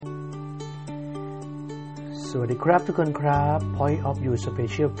สวัสดีครับทุกคนครับ Point of View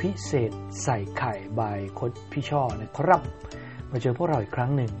Special พิเศษใส่ไข่ by โค้ชพี่ช่อนะครับมาเจอพวกเราอีกครั้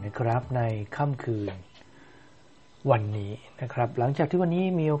งหนึ่งนะครับในค่ำคืนวันนี้นะครับหลังจากที่วันนี้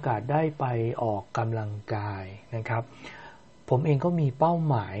มีโอกาสได้ไปออกกำลังกายนะครับผมเองก็มีเป้า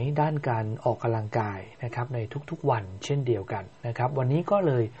หมายด้านการออกกำลังกายนะครับในทุกๆวันเช่นเดียวกันนะครับวันนี้ก็เ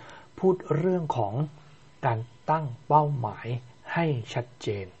ลยพูดเรื่องของการตั้งเป้าหมายให้ชัดเจ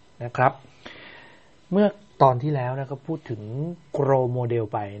นนะครับเมื่อตอนที่แล้วนะครับพูดถึง grow model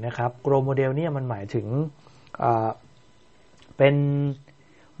ไปนะครับ grow model เนี่ยมันหมายถึงเป็น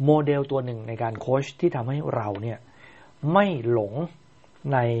โมเดลตัวหนึ่งในการโค้ชที่ทำให้เราเนี่ยไม่หลง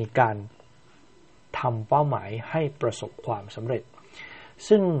ในการทำเป้าหมายให้ประสบความสำเร็จ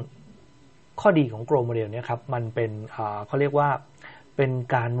ซึ่งข้อดีของ grow model เนี่ยครับมันเป็นเขาเรียกว่าเป็น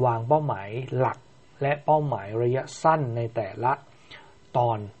การวางเป้าหมายหลักและเป้าหมายระยะสั้นในแต่ละต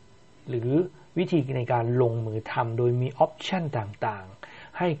อนหรือวิธีในการลงมือทำโดยมีออปชันต่าง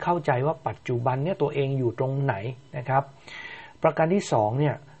ๆให้เข้าใจว่าปัจจุบันเนี่ยตัวเองอยู่ตรงไหนนะครับประการที่2เ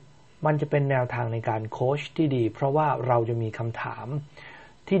นี่ยมันจะเป็นแนวทางในการโค้ชที่ดีเพราะว่าเราจะมีคำถาม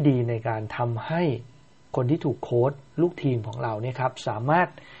ที่ดีในการทำให้คนที่ถูกโค้ชลูกทีมของเราเนี่ยครับสามารถ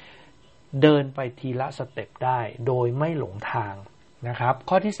เดินไปทีละสเต็ปได้โดยไม่หลงทางนะครับ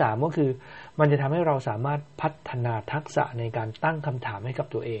ข้อที่3ก็คือมันจะทำให้เราสามารถพัฒนาทักษะในการตั้งคำถามให้กับ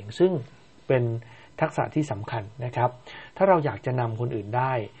ตัวเองซึ่งเป็นทักษะที่สำคัญนะครับถ้าเราอยากจะนำคนอื่นไ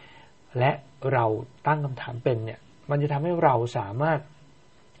ด้และเราตั้งคำถามเป็นเนี่ยมันจะทำให้เราสามารถ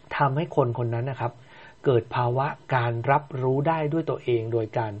ทำให้คนคนนั้นนะครับเกิดภาวะการรับรู้ได้ด้วยตัวเองโดย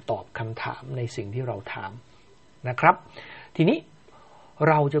การตอบคำถามในสิ่งที่เราถามนะครับทีนี้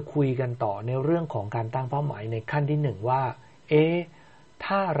เราจะคุยกันต่อในเรื่องของการตั้งเป้าหมายในขั้นที่1ว่า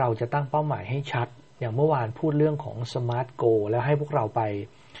ถ้าเราจะตั้งเป้าหมายให้ชัดอย่างเมื่อวานพูดเรื่องของ Smart Goal แล้วให้พวกเราไป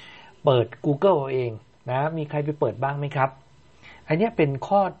เปิด Google เอาเองนะมีใครไปเปิดบ้างไหมครับอันนี้เป็น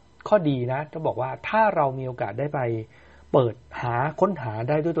ข้อดีนะจะบอกว่าถ้าเรามีโอกาสได้ไปเปิดค้นหา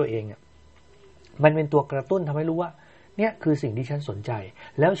ได้ด้วยตัวเองมันเป็นตัวกระตุ้นทำให้รู้ว่าเนี่ยคือสิ่งที่ฉันสนใจ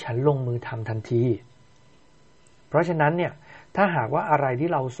แล้วฉันลงมือทำทันทีเพราะฉะนั้นเนี่ยถ้าหากว่าอะไรที่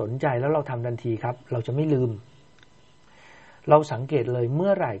เราสนใจแล้วเราทำทันทีครับเราจะไม่ลืมเราสังเกตเลยเมื่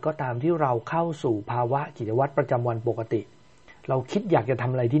อไหร่ก็ตามที่เราเข้าสู่ภาวะกิจวัตรประจำวันปกติเราคิดอยากจะท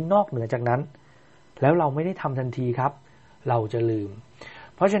ำอะไรที่นอกเหนือจากนั้นแล้วเราไม่ได้ทำทันทีครับเราจะลืม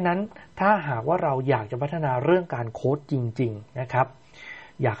เพราะฉะนั้นถ้าหากว่าเราอยากจะพัฒนาเรื่องการโค้ชจริงๆนะครับ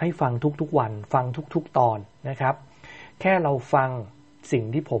อยากให้ฟังทุกๆวันฟังทุกๆตอนนะครับแค่เราฟังสิ่ง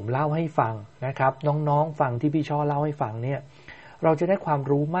ที่ผมเล่าให้ฟังนะครับน้องๆฟังที่พี่ช่อเล่าให้ฟังเนี่ยเราจะได้ความ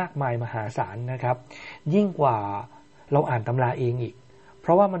รู้มากมายมหาศาลนะครับยิ่งกว่าเราอ่านตำราเองอีกเพ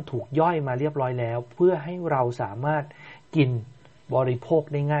ราะว่ามันถูกย่อยมาเรียบร้อยแล้วเพื่อให้เราสามารถกินบริโภค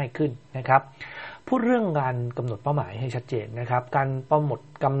ได้ง่ายขึ้นนะครับพูดเรื่องการกำหนดเป้าหมายให้ชัดเจนนะครับการ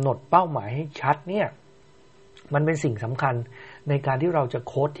กำหนดเป้าหมายให้ชัดเนี่ยมันเป็นสิ่งสำคัญในการที่เราจะ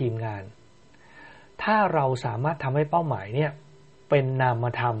โค้ชทีมงานถ้าเราสามารถทำให้เป้าหมายเนี่ยเป็นนาม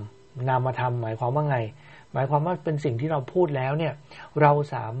ธรรมหมายความว่าไงหมายความว่าเป็นสิ่งที่เราพูดแล้วเนี่ยเรา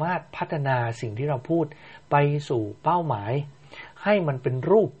สามารถพัฒนาสิ่งที่เราพูดไปสู่เป้าหมายให้มันเป็น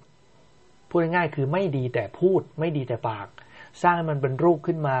รูปพูดง่ายๆคือไม่ดีแต่พูดไม่ดีแต่ปากสร้างให้มันเป็นรูป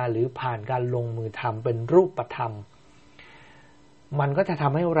ขึ้นมาหรือผ่านการลงมือทำเป็นรูปธรรมมันก็จะท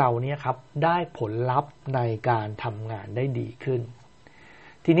ำให้เราเนี่ยครับได้ผลลัพธ์ในการทำงานได้ดีขึ้น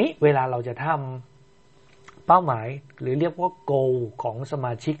ทีนี้เวลาเราจะทำเป้าหมายหรือเรียกว่า goal ของสม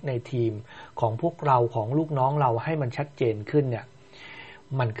าชิกในทีมของพวกเราของลูกน้องเราให้มันชัดเจนขึ้นเนี่ย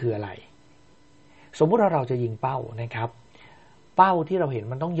มันคืออะไรสมมุติว่าเราจะยิงเป้านะครับเป้าที่เราเห็น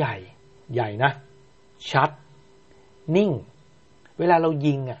มันต้องใหญ่นะชัดนิ่งเวลาเรา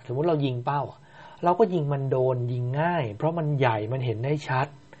ยิงสมมุติเรายิงเป้าเราก็ยิงมันโดนยิงง่ายเพราะมันใหญ่มันเห็นได้ชัด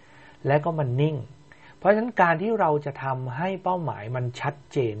และก็มันนิ่งเพราะฉะนั้นการที่เราจะทำให้เป้าหมายมันชัด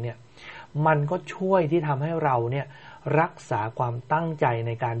เจนเนี่ยมันก็ช่วยที่ทำให้เราเนี่ยรักษาความตั้งใจใ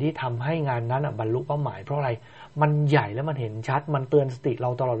นการที่ทำให้งานนั้นบรรลุเป้าหมายเพราะอะไรมันใหญ่และมันเห็นชัดมันเตือนสติเรา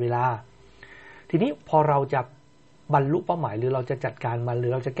ตลอดเวลาทีนี้พอเราจะบรรลุเป้าหมายหรือเราจะจัดการมันหรื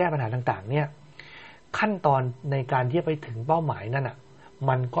อเราจะแก้ปัญหาต่างๆเนี่ยขั้นตอนในการที่จะไปถึงเป้าหมายนั่น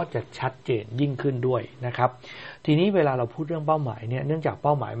มันก็จะชัดเจนยิ่งขึ้นด้วยนะครับทีนี้เวลาเราพูดเรื่องเป้าหมายเนี่ยเนื่องจากเ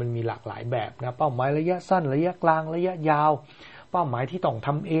ป้าหมายมันมีหลากหลายแบบนะเป้าหมายระยะสั้นระยะกลางระยะยาวเป้าหมายที่ต้องท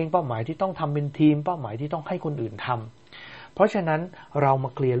ำเองเป้าหมายที่ต้องทำเป็นทีมเป้าหมายที่ต้องให้คนอื่นทำเพราะฉะนั้นเรามา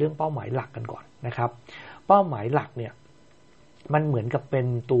เคลียร์เรื่องเป้าหมายหลักกันก่อนนะครับเป้าหมายหลักเนี่ยมันเหมือนกับเป็น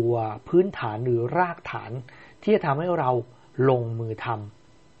ตัวพื้นฐานหรือรากฐานที่จะทำให้เราลงมือท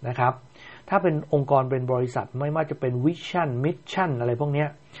ำนะครับ ถ้าเป็นองค์กรเป็นบริษัทไม่ว่าจะเป็นวิชั่นมิชชั่นอะไรพวกนี้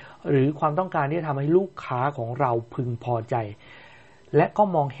หรือความต้องการที่จะทำให้ลูกค้าของเราพึงพอใจและก็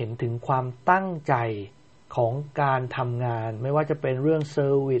มองเห็นถึงความตั้งใจของการทำงานไม่ว่าจะเป็นเรื่องเซอ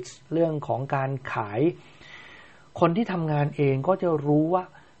ร์วิสเรื่องของการขายคนที่ทำงานเองก็จะรู้ว่า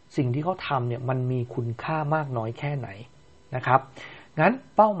สิ่งที่เขาทำเนี่ยมันมีคุณค่ามากน้อยแค่ไหนนะครับงั้น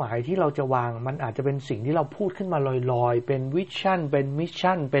เป้าหมายที่เราจะวางมันอาจจะเป็นสิ่งที่เราพูดขึ้นมาลอยๆเป็นวิชั่นเป็นมิช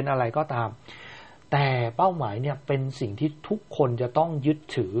ชั่นเป็นอะไรก็ตามแต่เป้าหมายเนี่ยเป็นสิ่งที่ทุกคนจะต้องยึด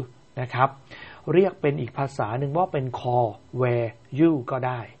ถือนะครับเรียกเป็นอีกภาษาหนึ่งว่าเป็น core value ก็ไ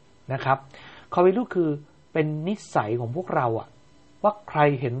ด้นะครับ core value คือเป็นนิสัยของพวกเราอะว่าใคร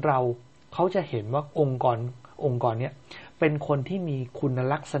เห็นเราเขาจะเห็นว่าองค์กรเนี่ยเป็นคนที่มีคุณ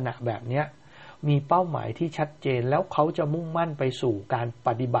ลักษณะแบบเนี้ยมีเป้าหมายที่ชัดเจนแล้วเขาจะมุ่งมั่นไปสู่การป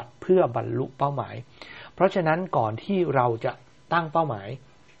ฏิบัติเพื่อบรรลุเป้าหมายเพราะฉะนั้นก่อนที่เราจะตั้งเป้าหมาย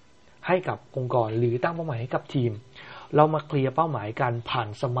ให้กับองค์กรหรือตั้งเป้าหมายให้กับทีมเรามาเคลียร์เป้าหมายกันผ่าน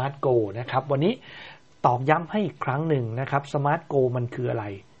Smart Goal นะครับวันนี้ตอกย้ำให้อีกครั้งหนึ่งนะครับ Smart Goal มันคืออะไร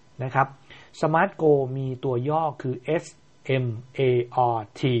นะครับ Smart Goal มีตัวย่อคือ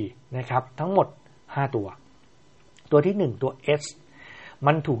SMART นะครับทั้งหมด5ตัวที่1ตัว S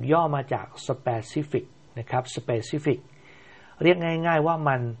มันถูกย่อมาจาก specific นะครับ specific เรียกง่ายๆว่า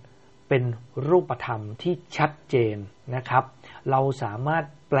มันเป็นรูปธรรมที่ชัดเจนนะครับเราสามารถ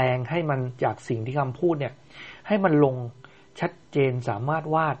แปลงให้มันจากสิ่งที่คำพูดเนี่ยให้มันลงชัดเจนสามารถ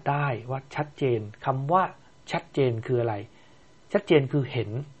วาดได้ว่าชัดเจนคำว่าชัดเจนคืออะไรชัดเจนคือเห็น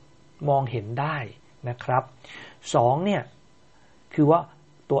มองเห็นได้นะครับ2เนี่ยคือว่า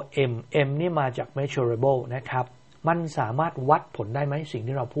ตัว M นี่มาจาก measurable นะครับมันสามารถวัดผลได้ไหมสิ่ง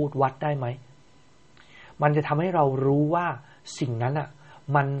ที่เราพูดวัดได้ไหมมันจะทำให้เรารู้ว่าสิ่งนั้นอ่ะ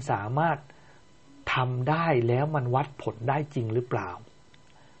มันสามารถทำได้แล้วมันวัดผลได้จริงหรือเปล่า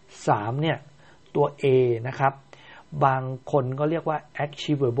3เนี่ยตัว A นะครับบางคนก็เรียกว่า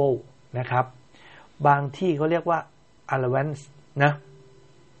achievable นะครับบางที่เขาเรียกว่า allowance นะ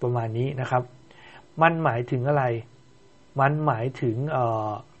ประมาณนี้นะครับมันหมายถึงอะไรมันหมายถึง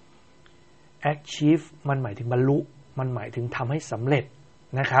achieve มันหมายถึงบรรลุมันหมายถึงทำให้สำเร็จ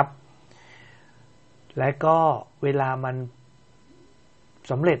นะครับและก็เวลามัน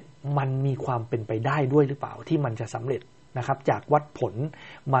สำเร็จมันมีความเป็นไปได้ด้วยหรือเปล่าที่มันจะสำเร็จนะครับจากวัดผล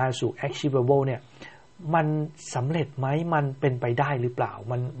มาสู่ achievable เนี่ยมันสำเร็จไหมมันเป็นไปได้หรือเปล่า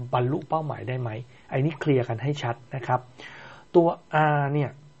มันบรรลุเป้าหมายได้ไหมไอ้นี่เคลียร์กันให้ชัดนะครับตัว R เนี่ย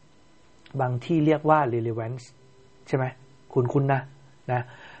บางที่เรียกว่า relevance ใช่ไหมคุณนะ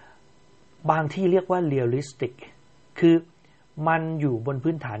บางที่เรียกว่า realistic คือมันอยู่บน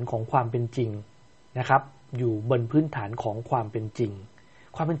พื้นฐานของความเป็นจริงนะครับอยู่บนพื้นฐานของความเป็นจริง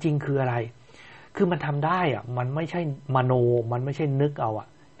ความเป็นจริงคืออะไรคือมันทำได้อะมันไม่ใช่มโนมันไม่ใช่นึกเอาอะ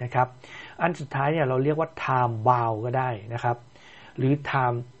นะครับอันสุดท้ายเนี่ยเราเรียกว่า time bound ก็ได้นะครับหรือ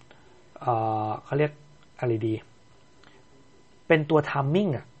time เขาเรียกอะไรดีเป็นตัว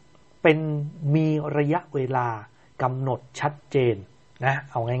timing อะเป็นมีระยะเวลากำหนดชัดเจนนะ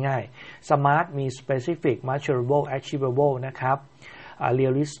เอาง่ายๆ smart มี specific measurable achievable นะครับ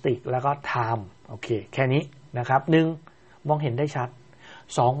realistic แล้วก็ time โอเคแค่นี้นะครับ1มองเห็นได้ชัด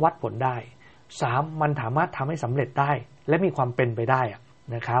2วัดผลได้3มันสามารถทำให้สำเร็จได้และมีความเป็นไปได้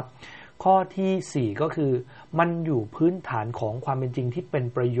นะครับข้อที่4ก็คือมันอยู่พื้นฐานของความเป็นจริงที่เป็น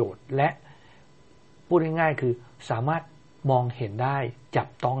ประโยชน์และพูดง่ายๆคือสามารถมองเห็นได้จับ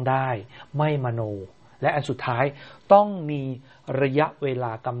ต้องได้ไม่มโนและอันสุดท้ายต้องมีระยะเวล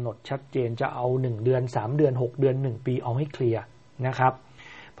ากำหนดชัดเจนจะเอา1เดือน3เดือน6เดือน1ปีเอาให้เคลียร์นะครับ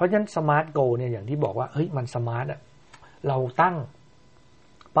เพราะฉะนั้น Smart Goal เนี่ยอย่างที่บอกว่าเฮ้ยมัน Smart อ่ะเราตั้ง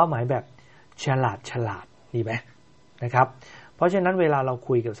เป้าหมายแบบฉลาดดีไหมนะครับเพราะฉะนั้นเวลาเรา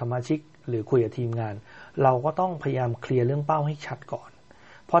คุยกับสมาชิกหรือคุยกับทีมงานเราก็ต้องพยายามเคลียร์เรื่องเป้าให้ชัดก่อน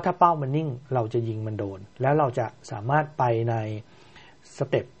เพราะถ้าเป้ามันนิ่งเราจะยิงมันโดนแล้วเราจะสามารถไปในส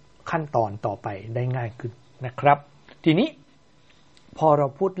เต็ปขั้นตอนต่อไปได้ง่ายขึ้นนะครับทีนี้พอเรา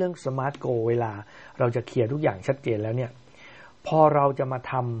พูดเรื่อง Smart Goal เวลาเราจะเคลียร์ทุกอย่างชัดเจนแล้วเนี่ยพอเราจะมา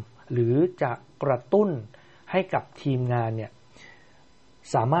ทำหรือจะกระตุ้นให้กับทีมงานเนี่ย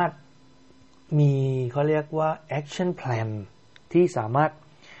สามารถมีเขาเรียกว่า action plan ที่สามารถ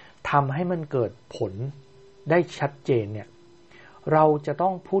ทำให้มันเกิดผลได้ชัดเจนเนี่ยเราจะต้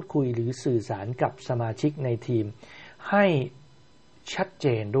องพูดคุยหรือสื่อสารกับสมาชิกในทีมให้ชัดเจ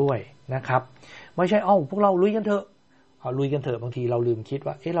นด้วยนะครับไม่ใช่พวกเราลุยกันเถอะลุยกันเถอะบางทีเราลืมคิด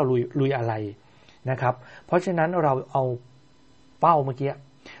ว่าเราลุยอะไรนะครับเพราะฉะนั้นเราเอาเป้าเมื่อกี้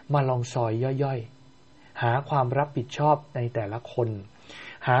มาลองซอยย่อยๆหาความรับผิดชอบในแต่ละคน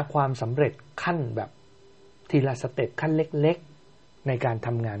หาความสำเร็จขั้นแบบทีละสเต็ปขั้นเล็กๆ ในการท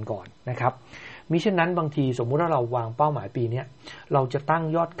ำงานก่อนนะครับมิฉะนั้นบางทีสมมุติว่าเราวางเป้าหมายปีนี้เราจะตั้ง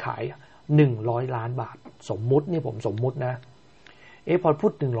ยอดขาย100 ล้านบาทสมมุตินี่ผมสมมุตินะพอพู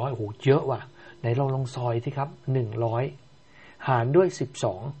ด100โอ้โหเยอะว่ะไหนเราลองซอยที่ครับ100หารด้วย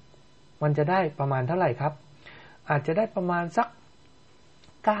12มันจะได้ประมาณเท่าไหร่ครับอาจจะได้ประมาณสัก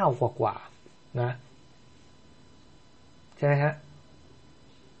9กว่านะใช่ไหมฮะ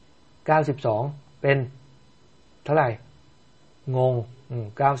92เป็นเท่าไหร่งง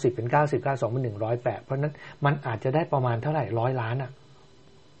90เป็น90 92เป็น108เพราะนั้นมันอาจจะได้ประมาณเท่าไหร่100 ล้านอ่ะ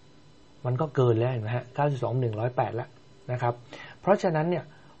มันก็เกินแล้วเห็นไหมฮะ92 108แล้วนะครับเพราะฉะนั้นเนี่ย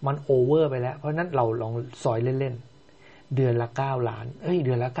มันโอเวอร์ไปแล้วเพราะนั้นเราลองซอยเล่นๆเดือนละ9 ล้านเ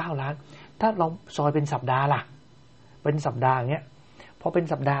ดือนละ9 ล้านถ้าเราซอยเป็นสัปดาห์ล่ะเป็นสัปดาห์อย่างเงี้ยพอเป็น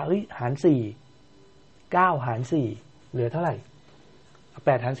สัปดาห์หาร4 9หาร4เหลือเท่าไหร่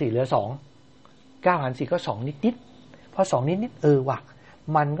8หาร4เหลือ2 9หาร4ก็2นิดๆพอ2นิดๆว่ะ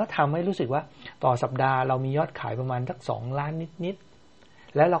มันก็ทำให้รู้สึกว่าต่อสัปดาห์เรามียอดขายประมาณสัก2 ล้านนิด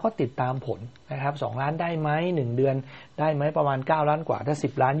ๆแล้วเราก็ติดตามผลนะครับ2 ล้านได้ไหม1เดือนได้ไหมประมาณ9 ล้านกว่าถ้า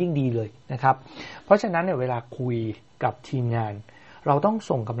10 ล้านยิ่งดีเลยนะครับเพราะฉะนั้นเนี่ยเวลาคุยกับทีมงานเราต้อง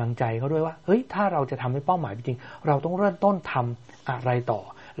ส่งกำลังใจเขาด้วยว่าถ้าเราจะทำให้เป้าหมายจริงเราต้องเริ่มต้นทำอะไรต่อ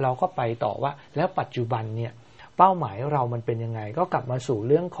เราก็ไปต่อว่าแล้วปัจจุบันเนี่ยเป้าหมายเรามันเป็นยังไงก็กลับมาสู่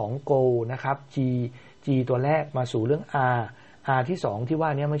เรื่องของ goal นะครับ G ตัวแรกมาสู่เรื่อง R ที่2ที่ว่า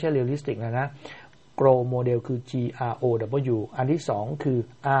นี้ไม่ใช่ realistic นะ grow model คือ GROW อันที่2คือ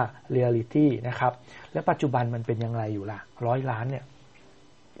R reality นะครับและปัจจุบันมันเป็นยังไงอยู่ล่ะ100 ล้านเนี่ย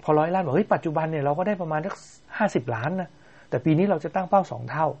พอ100 ล้านบอกปัจจุบันเนี่ยเราก็ได้ประมาณสัก50 ล้านนะแต่ปีนี้เราจะตั้งเป้า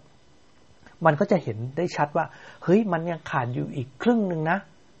2 เท่ามันก็จะเห็นได้ชัดว่ามันยังขาดอยู่อีกครึ่งนึงนะ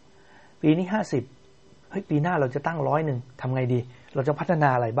ปีนี้50ปีหน้าเราจะตั้ง100ทำไงดีเราจะพัฒนา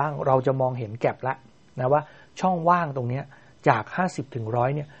อะไรบ้างเราจะมองเห็นแก็ปละนะว่าช่องว่างตรงนี้จาก50ถึง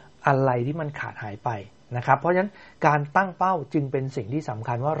100เนี่ยอะไรที่มันขาดหายไปนะครับเพราะฉะนั้นการตั้งเป้าจึงเป็นสิ่งที่สำ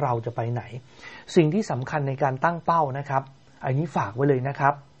คัญว่าเราจะไปไหนสิ่งที่สำคัญในการตั้งเป้านะครับอันนี้ฝากไว้เลยนะครั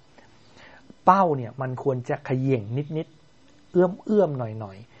บเป้าเนี่ยมันควรจะเขย่งนิดๆเอื้อมห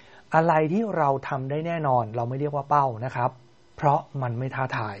น่อยอะไรที่เราทำได้แน่นอนเราไม่เรียกว่าเป้านะครับเพราะมันไม่ท้า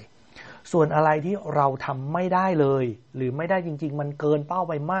ทายส่วนอะไรที่เราทำไม่ได้เลยหรือไม่ได้จริงๆมันเกินเป้า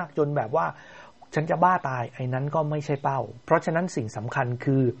ไปมากจนแบบว่าฉันจะบ้าตายไอ้นั้นก็ไม่ใช่เป้าเพราะฉะนั้นสิ่งสำคัญ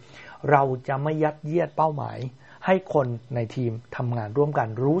คือเราจะไม่ยัดเยียดเป้าหมายให้คนในทีมทำงานร่วมกัน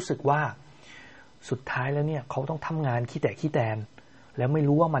รู้สึกว่าสุดท้ายแล้วเนี่ยเขาต้องทำงานขี้แตนแล้วไม่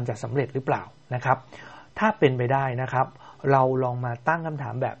รู้ว่ามันจะสำเร็จหรือเปล่านะครับถ้าเป็นไปได้นะครับเราลองมาตั้งคำถ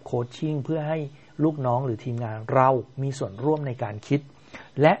ามแบบโคชชิ่งเพื่อให้ลูกน้องหรือทีมงานเรามีส่วนร่วมในการคิด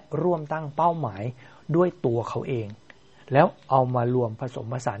และร่วมตั้งเป้าหมายด้วยตัวเขาเองแล้วเอามารวมผสม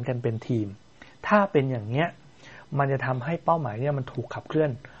ผสานกันเป็นทีมถ้าเป็นอย่างเนี้ยมันจะทำให้เป้าหมายเนี่ยมันถูกขับเคลื่อ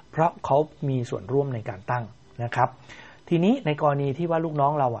นเพราะเขามีส่วนร่วมในการตั้งนะครับทีนี้ในกรณีที่ว่าลูกน้อ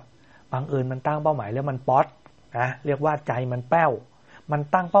งเราบังเอิญมันตั้งเป้าหมายแล้วมันป๊อตนะเรียกว่าใจมันแป้วมัน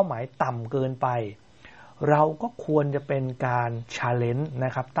ตั้งเป้าหมายต่ำเกินไปเราก็ควรจะเป็นการ challenge น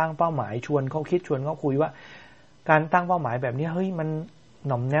ะครับตั้งเป้าหมายชวนเขาคิดชวนเขาคุยว่าการตั้งเป้าหมายแบบนี้มัน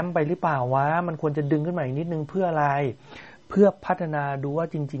หน่อมแนมไปหรือเปล่าวะมันควรจะดึงขึ้นมาอีกนิดนึงเพื่ออะไรเพื่อพัฒนาดูว่า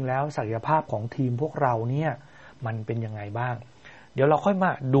จริงๆแล้วศักยภาพของทีมพวกเราเนี่ยมันเป็นยังไงบ้างเดี๋ยวเราค่อยมา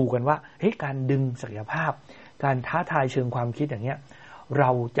ดูกันว่าการดึงศักยภาพการท้าทายเชิงความคิดอย่างเงี้ยเร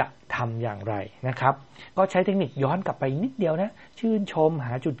าจะทำอย่างไรนะครับก็ใช้เทคนิคย้อนกลับไปนิดเดียวนะชื่นชมห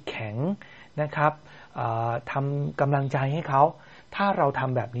าจุดแข็งนะครับทำกำลังใจให้เขาถ้าเราท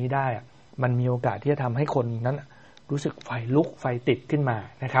ำแบบนี้ได้มันมีโอกาสที่จะทำให้คนนั้นรู้สึกไฟลุกไฟติดขึ้นมา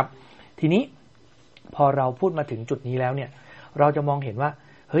นะครับทีนี้พอเราพูดมาถึงจุดนี้แล้วเนี่ยเราจะมองเห็นว่า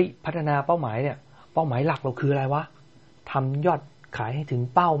พัฒนาเป้าหมายเนี่ยเป้าหมายหลักเราคืออะไรวะทำยอดขายให้ถึง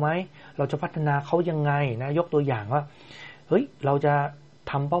เป้าไหมเราจะพัฒนาเขายังไงนะยกตัวอย่างว่าเราจะ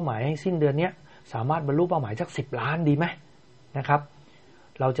ทำเป้าหมายให้สิ้นเดือนนี้สามารถบรรลุเป้าหมายสัก10 ล้านดีไหมนะครับ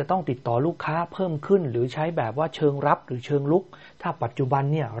เราจะต้องติดต่อลูกค้าเพิ่มขึ้นหรือใช้แบบว่าเชิงรับหรือเชิงลุกถ้าปัจจุบัน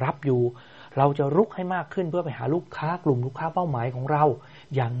เนี่ยรับอยู่เราจะรุกให้มากขึ้นเพื่อไปหาลูกค้ากลุ่มลูกค้าเป้าหมายของเรา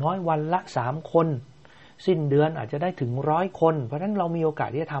อย่างน้อยวันละ3 คนสิ้นเดือนอาจจะได้ถึง100 คนเพราะฉะนั้นเรามีโอกาส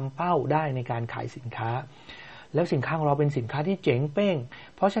ที่จะทำเป้าได้ในการขายสินค้าแล้วสินค้าของเราเป็นสินค้าที่เจ๋งเป้ง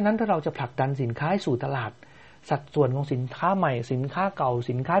เพราะฉะนั้นถ้าเราจะผลักดันสินค้าสู่ตลาดสัดส่วนของสินค้าใหม่สินค้าเก่า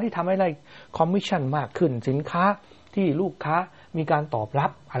สินค้าที่ทำให้ได้คอมมิชชั่นมากขึ้นสินค้าที่ลูกค้ามีการตอบรั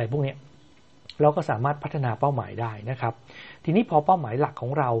บอะไรพวกนี้เราก็สามารถพัฒนาเป้าหมายได้นะครับทีนี้พอเป้าหมายหลักขอ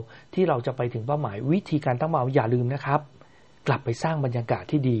งเราที่เราจะไปถึงเป้าหมายวิธีการตั้งเป้าอย่าลืมนะครับกลับไปสร้างบรรยากาศ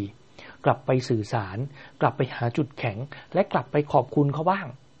ที่ดีกลับไปสื่อสารกลับไปหาจุดแข็งและกลับไปขอบคุณเขาบ้าง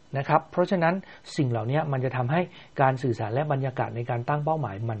นะครับเพราะฉะนั้นสิ่งเหล่านี้มันจะทำให้การสื่อสารและบรรยากาศในการตั้งเป้าหม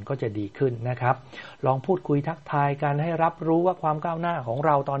ายมันก็จะดีขึ้นนะครับลองพูดคุยทักทายการให้รับรู้ว่าความก้าวหน้าของเ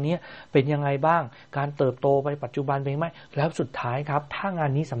ราตอนนี้เป็นยังไงบ้างการเติบโตไปปัจจุบันเป็นไหมแล้วสุดท้ายครับถ้างา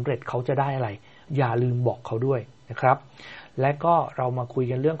นนี้สำเร็จเขาจะได้อะไรอย่าลืมบอกเขาด้วยนะครับและก็เรามาคุย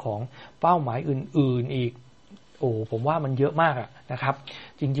กันเรื่องของเป้าหมายอื่นๆอีกผมว่ามันเยอะมากนะครับ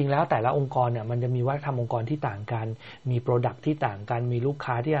จริงๆแล้วแต่ละองค์กรเนี่ยมันจะมีวัฒนธรรมองค์กรที่ต่างกันมีโปรดักต์ที่ต่างกันมีลูก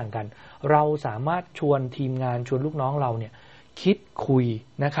ค้าที่ต่างกันเราสามารถชวนทีมงานชวนลูกน้องเราเนี่ยคิดคุย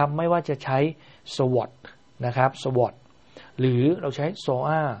นะครับไม่ว่าจะใช้ SWOT นะครับ SWOT หรือเราใช้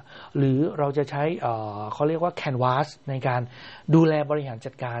SOA หรือเราจะใช้เขาเรียกว่า Canvas ในการดูแลบริหาร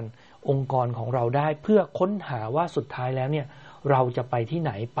จัดการองค์กรของเราได้เพื่อค้นหาว่าสุดท้ายแล้วเนี่ยเราจะไปที่ไห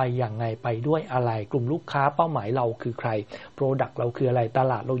นไปอย่างไงไปด้วยอะไรกลุ่มลูกค้าเป้าหมายเราคือใคร Product เราคืออะไรต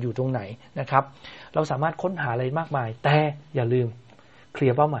ลาดเราอยู่ตรงไหนนะครับเราสามารถค้นหาอะไรมากมายแต่อย่าลืมเคลี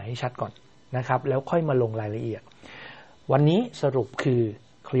ยร์เป้าหมายให้ชัดก่อนนะครับแล้วค่อยมาลงรายละเอียดวันนี้สรุปคือ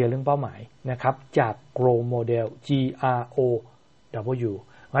เคลียร์เรื่องเป้าหมายนะครับจาก Grow Model GROW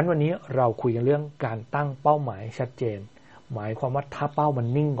งั้นวันนี้เราคุยกันเรื่องการตั้งเป้าหมายชัดเจนหมายความว่าถ้าเป้ามัน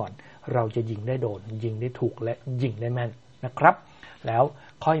นิ่งก่อนเราจะยิงได้โดนยิงได้ถูกและยิงได้แม่นนะครับแล้ว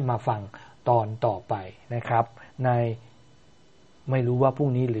ค่อยมาฟังตอนต่อไปนะครับในไม่รู้ว่าพรุ่ง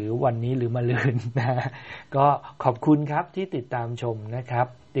นี้หรือวันนี้หรือมะรืนนะก็ขอบคุณครับที่ติดตามชมนะครับ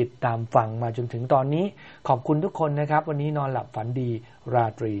ติดตามฟังมาจนถึงตอนนี้ขอบคุณทุกคนนะครับวันนี้นอนหลับฝันดีรา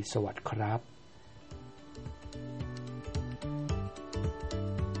ตรีสวัสดิ์ครับ